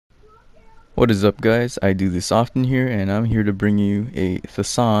What is up, guys? I do this often here, and I'm here to bring you a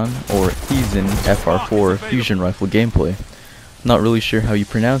Thesan or Thesan FR4 fusion rifle gameplay. Not really sure how you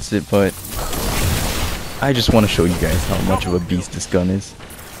pronounce it, but I just want to show you guys how much of a beast this gun is.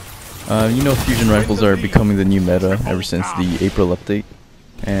 You know, fusion rifles are becoming the new meta ever since the April update,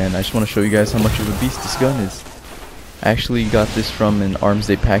 and I just want to show you guys how much of a beast this gun is. I actually got this from an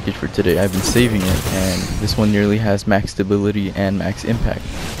armsday package for today. I've been saving it, and this one nearly has max stability and max impact.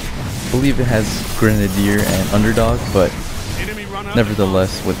 I believe it has Grenadier and Underdog, but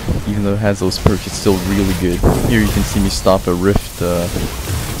nevertheless, even though it has those perks, it's still really good. Here you can see me stop a rift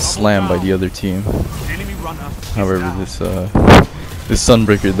slam by the other team. However, this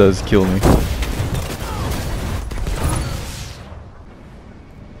Sunbreaker does kill me.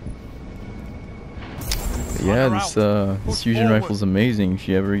 But yeah, this fusion rifle is amazing. If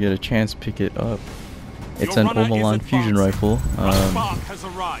you ever get a chance, pick it up. It's an Omalan fusion rifle.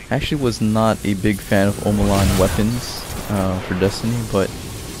 I actually was not a big fan of Omalan weapons for Destiny, but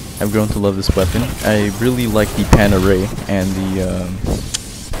I've grown to love this weapon. I really like the pan array and the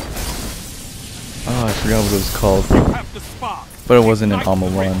I forgot what it was called, but it wasn't an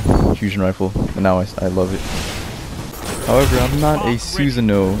Omalan fusion rifle, but now I love it. However, I'm not a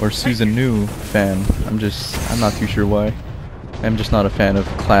Susanoo fan. I'm not too sure why. I'm just not a fan of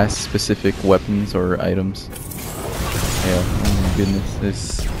class-specific weapons or items. Yeah, oh my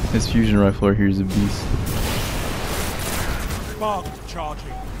goodness, this fusion rifle right here is a beast.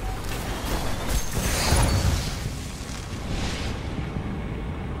 Charging.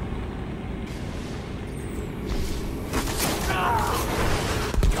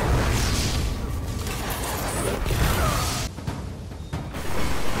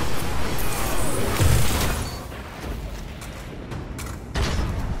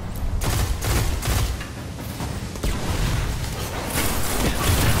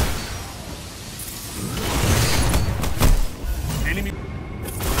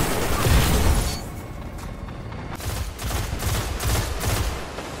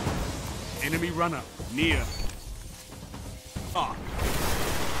 Enemy runner near.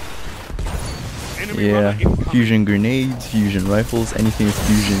 Yeah, fusion grenades, fusion rifles, anything with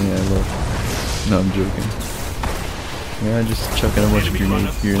fusion, yeah, I love. No, I'm joking. Yeah, just chucking a bunch of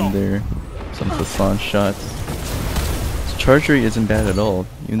grenades here and there. Some Thesan shots. Its charge rate isn't bad at all.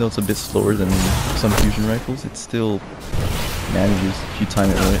 Even though it's a bit slower than some fusion rifles, it still manages if you time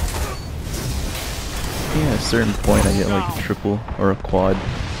it right. Yeah, at a certain point I get like a triple or a quad.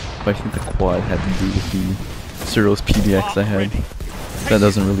 But I think the quad had to do with the Suros PDX I had. That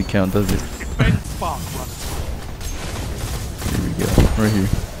doesn't really count, does it? Here we go, right here.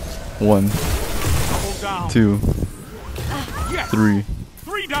 1, 2, 3,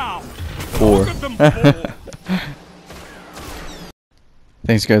 4.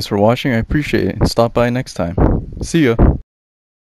 Thanks guys for watching, I appreciate it. Stop by next time. See ya!